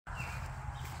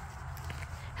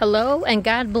Hello and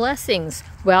God blessings.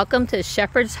 Welcome to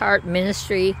Shepherd's Heart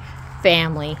Ministry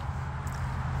family.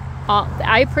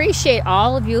 I appreciate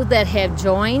all of you that have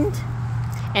joined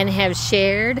and have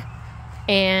shared,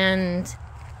 and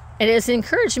it has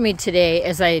encouraged me today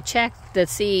as I checked to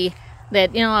see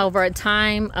that, over a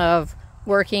time of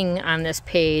working on this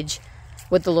page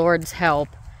with the Lord's help,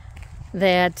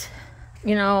 that,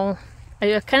 I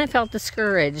kind of felt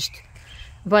discouraged.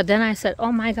 But then I said,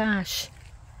 oh my gosh,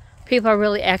 people are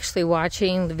really actually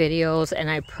watching the videos, and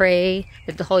I pray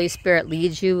that the Holy Spirit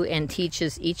leads you and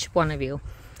teaches each one of you.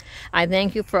 I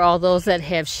thank you for all those that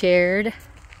have shared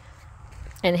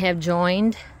and have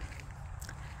joined.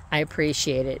 I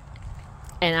appreciate it.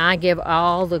 And I give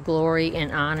all the glory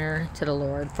and honor to the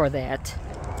Lord for that.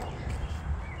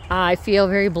 I feel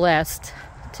very blessed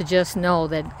to just know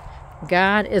that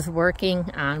God is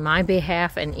working on my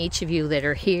behalf and each of you that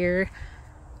are here,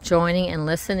 joining and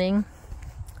listening,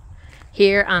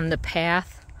 here on the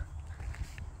path.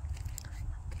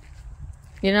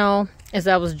 As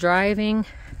I was driving,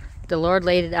 the Lord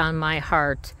laid it on my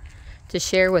heart to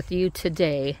share with you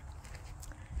today.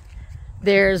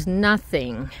 There's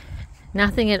nothing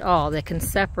at all that can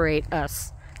separate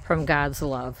us from God's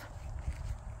love.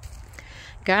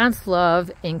 God's love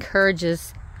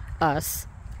encourages us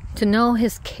to know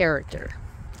His character.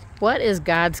 What is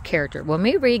God's character? When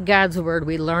we read God's Word,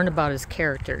 we learn about His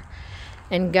character.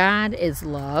 And God is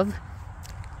love.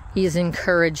 He's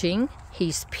encouraging.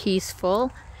 He's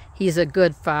peaceful. He's a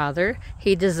good Father.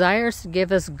 He desires to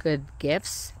give us good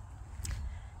gifts.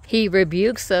 He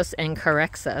rebukes us and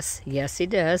corrects us. Yes, He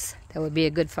does. That would be a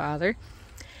good Father.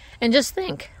 And just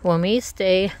think, when we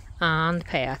stay on the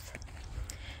path,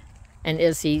 and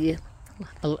as He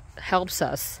helps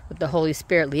us with the Holy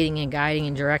Spirit leading and guiding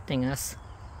and directing us,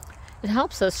 it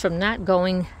helps us from not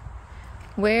going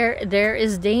where there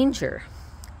is danger,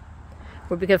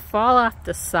 where we could fall off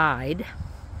the side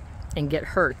and get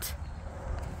hurt,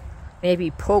 maybe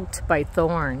poked by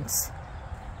thorns,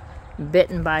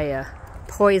 bitten by a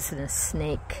poisonous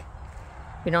snake.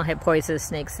 We don't have poisonous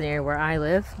snakes near where I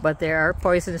live, but there are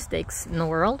poisonous snakes in the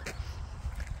world.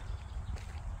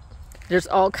 There's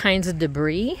all kinds of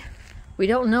debris. We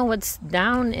don't know what's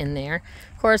down in there.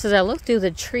 Of course, as I look through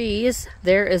the trees,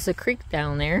 there is a creek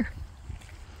down there.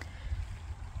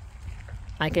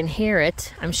 I can hear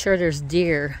it. I'm sure there's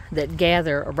deer that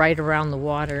gather right around the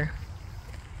water.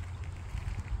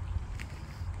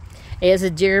 As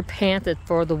a deer panteth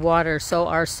for the water, so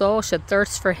our soul should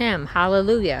thirst for Him.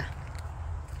 Hallelujah.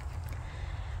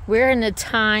 We're in a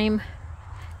time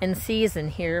and season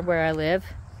here where I live,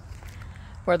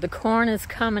 where the corn is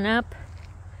coming up,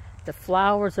 the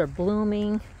flowers are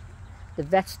blooming, the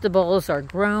vegetables are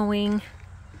growing,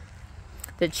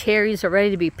 the cherries are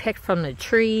ready to be picked from the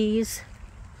trees.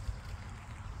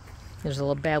 There's a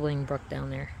little babbling brook down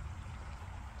there.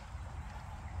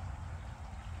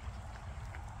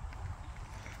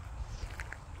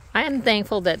 I am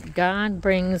thankful that God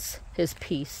brings His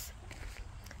peace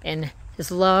and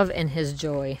His love and His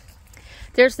joy.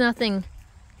 There's nothing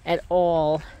at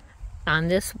all on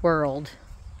this world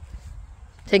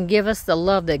to give us the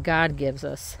love that God gives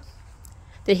us.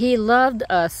 That He loved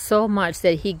us so much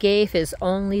that He gave His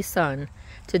only Son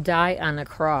to die on a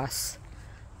cross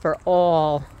for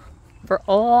all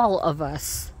of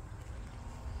us.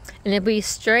 And if we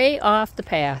stray off the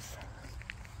path,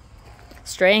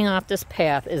 straying off this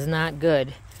path is not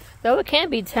good. Though it can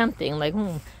be tempting, like,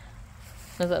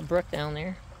 there's that brook down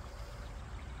there.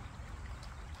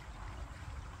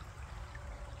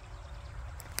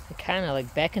 It kind of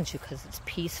like beckons you because it's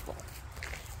peaceful.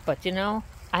 But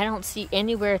I don't see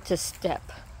anywhere to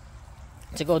step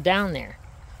to go down there,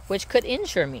 which could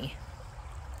injure me.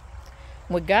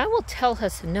 Well, God will tell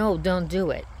us, no, don't do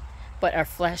it. But our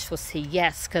flesh will say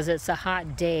yes, because it's a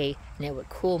hot day and it would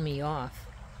cool me off.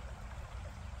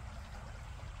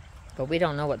 But we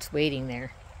don't know what's waiting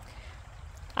there.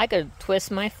 I could twist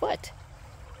my foot.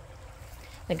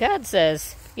 And God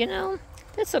says,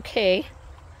 that's okay.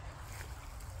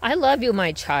 I love you,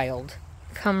 my child.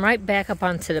 Come right back up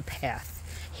onto the path.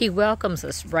 He welcomes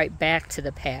us right back to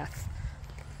the path.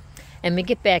 And we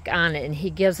get back on it, and He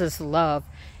gives us love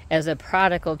as a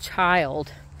prodigal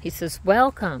child. He says,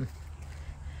 welcome.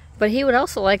 But He would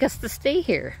also like us to stay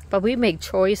here. But we make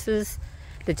choices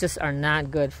that just are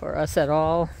not good for us at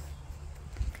all.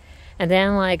 And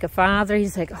then like a father,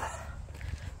 He's like,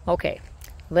 okay,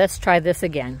 let's try this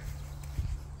again.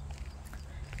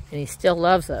 And He still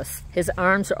loves us. His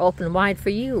arms are open wide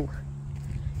for you.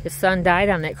 His Son died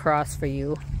on that cross for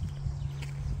you.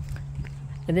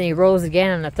 And then He rose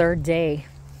again on the third day.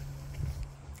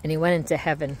 And He went into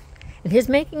heaven. And He's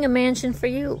making a mansion for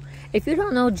you. If you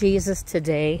don't know Jesus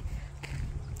today,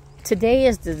 today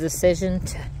is the decision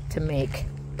to make.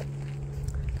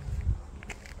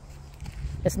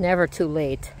 It's never too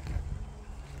late.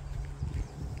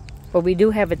 But we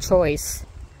do have a choice.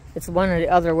 It's one or the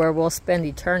other where we'll spend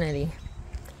eternity.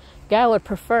 God would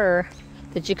prefer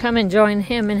that you come and join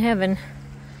Him in heaven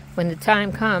when the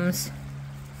time comes.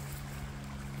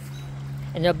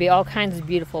 And there'll be all kinds of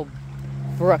beautiful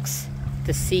brooks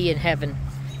to see in heaven.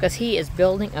 Because He is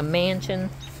building a mansion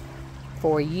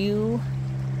for you.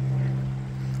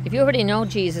 If you already know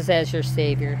Jesus as your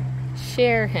Savior,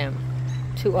 share Him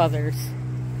to others.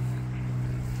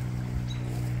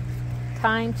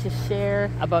 Time to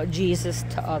share about Jesus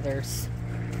to others.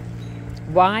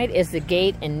 Wide is the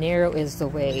gate and narrow is the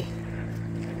way.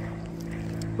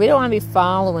 We don't want to be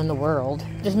following the world.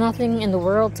 There's nothing in the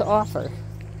world to offer.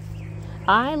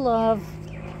 I love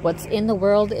what's in the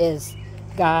world is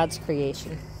God's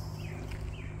creation.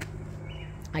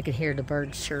 I can hear the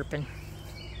birds chirping.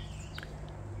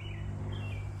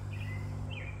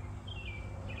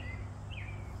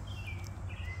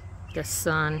 The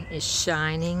sun is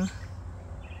shining.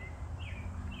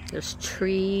 There's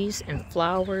trees and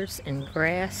flowers and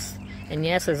grass. And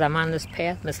yes, as I'm on this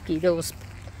path, mosquitoes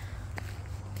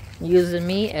using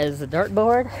me as a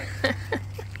dartboard.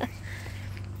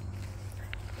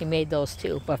 He made those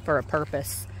too, but for a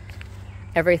purpose.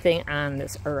 Everything on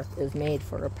this earth is made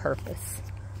for a purpose.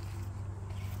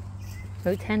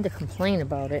 We tend to complain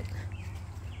about it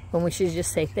when we should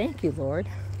just say, thank you, Lord.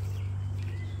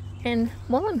 And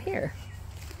while I'm here,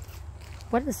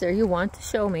 what is there you want to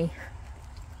show me?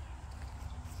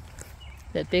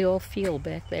 That big old field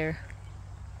back there.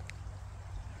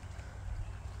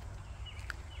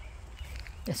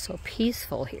 It's so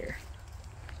peaceful here.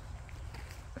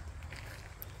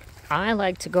 I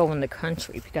like to go in the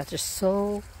country because it's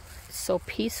so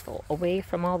peaceful, away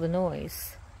from all the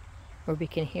noise, where we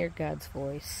can hear God's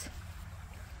voice.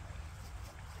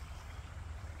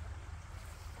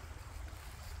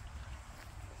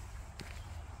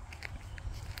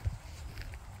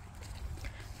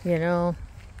 You know,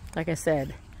 like I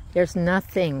said, there's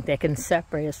nothing that can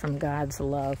separate us from God's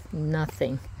love.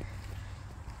 Nothing.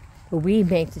 But we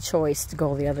make the choice to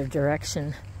go the other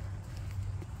direction.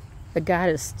 But God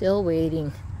is still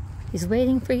waiting. He's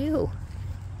waiting for you.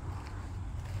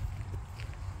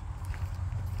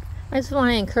 I just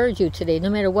want to encourage you today, no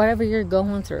matter whatever you're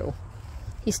going through,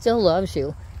 He still loves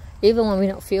you. Even when we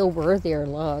don't feel worthy or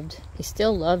loved, He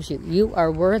still loves you. You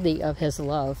are worthy of His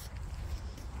love.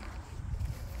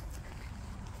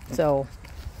 So,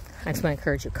 I just want to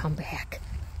encourage you, come back.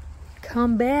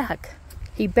 Come back.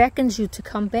 He beckons you to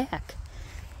come back.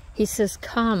 He says,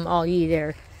 come, all ye that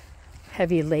are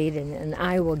heavy laden, and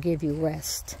I will give you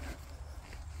rest.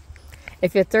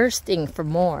 If you're thirsting for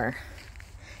more,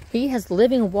 He has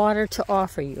living water to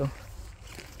offer you.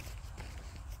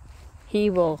 He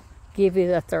will give you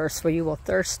the thirst where you will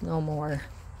thirst no more.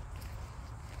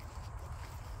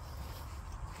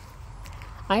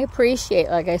 I appreciate,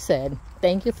 like I said,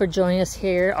 thank you for joining us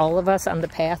here, all of us on the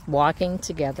path walking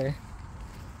together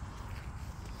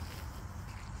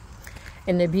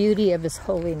in the beauty of His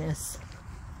holiness.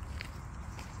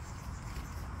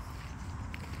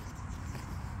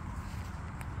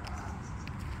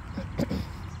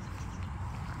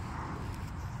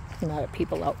 A lot of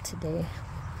people out today.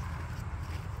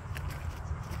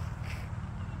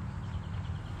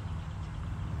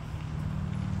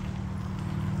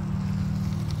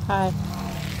 Hi.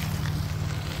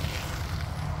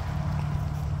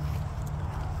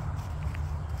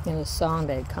 And a song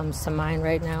that comes to mind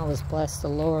right now is Bless the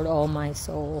Lord, O my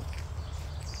soul.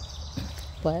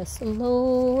 Bless the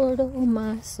Lord, O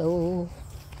my soul.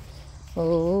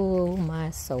 Oh, my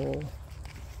soul.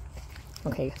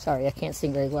 Okay, sorry, I can't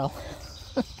sing very well.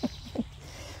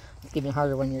 It's even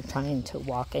harder when you're trying to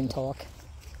walk and talk.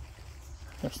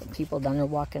 There's some people down there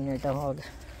walking their dog.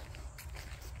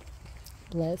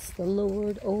 Bless the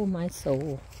Lord, oh my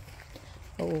soul.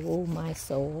 Oh, my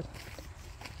soul.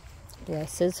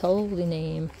 Bless His holy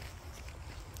name.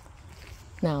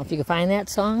 Now, if you can find that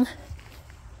song,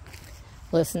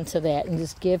 listen to that and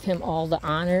just give Him all the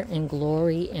honor and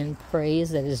glory and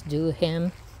praise that is due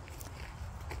Him.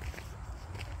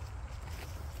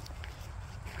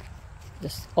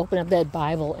 Just open up that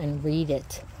Bible and read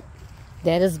it.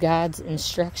 That is God's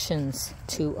instructions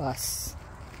to us.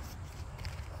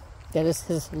 That is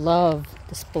His love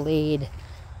displayed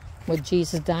with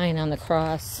Jesus dying on the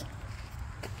cross.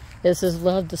 This is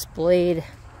love displayed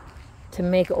to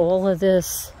make all of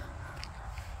this,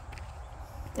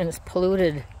 and it's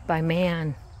polluted by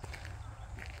man,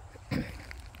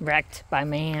 wrecked by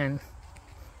man.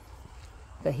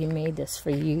 But He made this for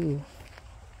you.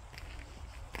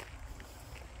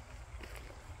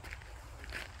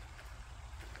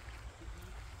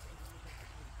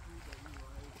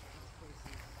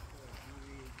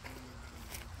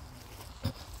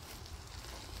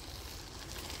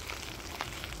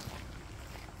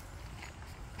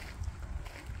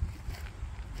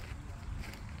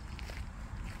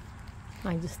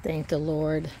 I just thank the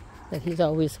Lord that He's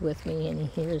always with me and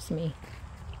He hears me.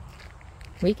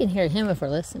 We can hear Him if we're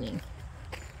listening.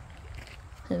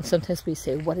 And sometimes we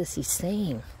say, what is He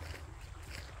saying?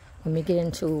 When we get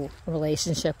into a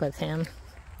relationship with Him,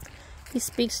 He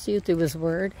speaks to you through His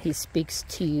Word. He speaks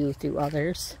to you through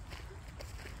others.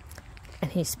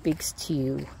 And He speaks to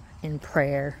you in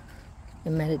prayer,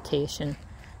 in meditation.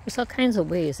 There's all kinds of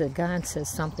ways that God says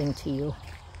something to you.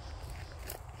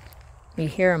 We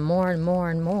hear Him more and more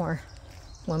and more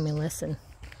when we listen.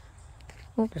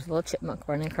 Oh, there's a little chipmunk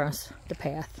running across the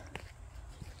path.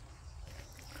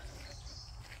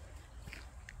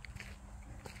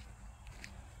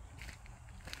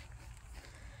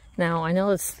 Now, I know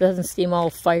this doesn't seem all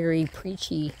fiery,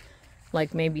 preachy,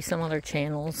 like maybe some other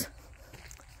channels,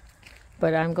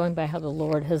 but I'm going by how the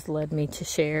Lord has led me to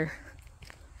share.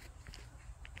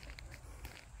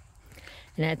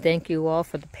 And I thank you all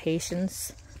for the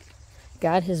patience.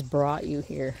 God has brought you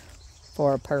here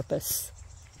for a purpose.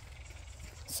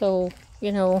 So,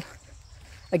 you know,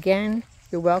 again,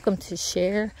 you're welcome to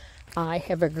share. I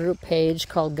have a group page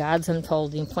called God's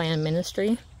Unfolding Plan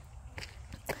Ministry.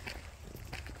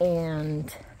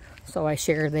 And so I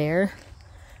share there.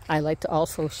 I like to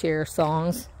also share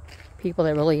songs. People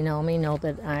that really know me know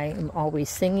that I am always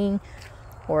singing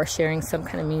or sharing some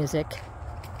kind of music.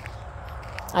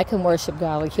 I can worship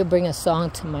God. Like, He'll bring a song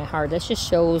to my heart. That just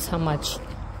shows how much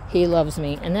He loves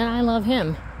me. And then I love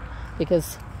Him,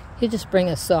 because He'll just bring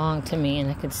a song to me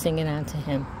and I can sing it on to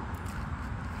Him.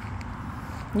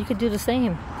 You could do the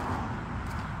same.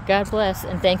 God bless,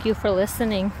 and thank you for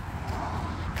listening.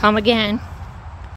 Come again.